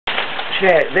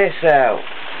check this out.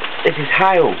 This is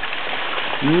hail.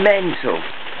 Mental.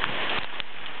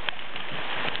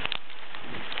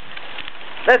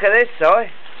 Look at this, Si.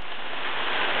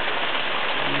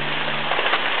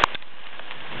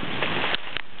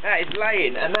 That is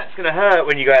laying, and that's going to hurt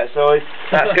when you go outside.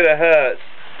 That's going to hurt.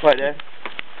 Right there.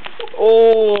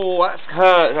 Oh, that's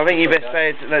hurt. I think you best say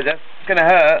it. No, that's going to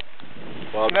hurt.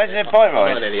 Well, imagine a bike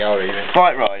ride. Not any are even.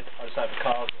 Bike ride. I just have a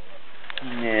car.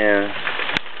 Yeah.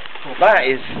 That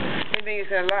is. You think it's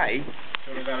going to lay?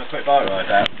 So we're going a quick bike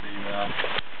ride out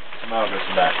to Margaret's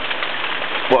and back.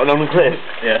 What, along the cliff?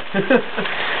 Yeah.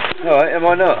 Alright, and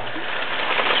why not?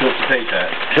 Shorts and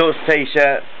t-shirt. Shorts,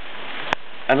 t-shirt,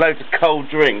 and loads of cold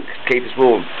drink to keep us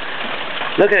warm.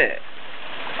 Look at it.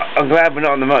 I'm glad we're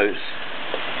not on the moats.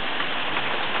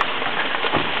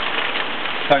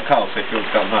 Don't Carl say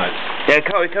Phil's got moats. Yeah,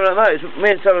 Carl, you come on the moats.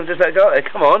 Me and Simon just let go out there.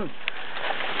 Come on.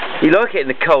 You like it in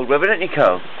the cold weather, don't you,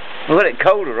 Carl? I've got it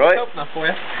cold, alright? Cold enough for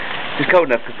you. It's cold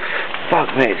enough.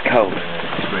 Fuck me, it's cold.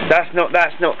 That's not,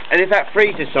 and if that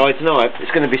freezes side tonight,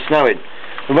 it's going to be snowing.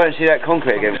 We won't see that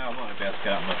concrete again. Yeah, I might be able to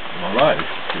get out my road.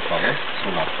 It's like this. It's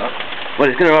all like that. Well,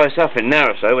 it's going to rise up in an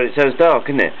hour or so when it turns dark,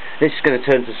 isn't it? This is going to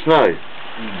turn to snow.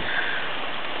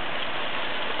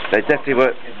 They definitely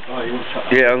won't.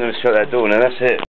 Yeah, I'm going to shut that door now, that's it.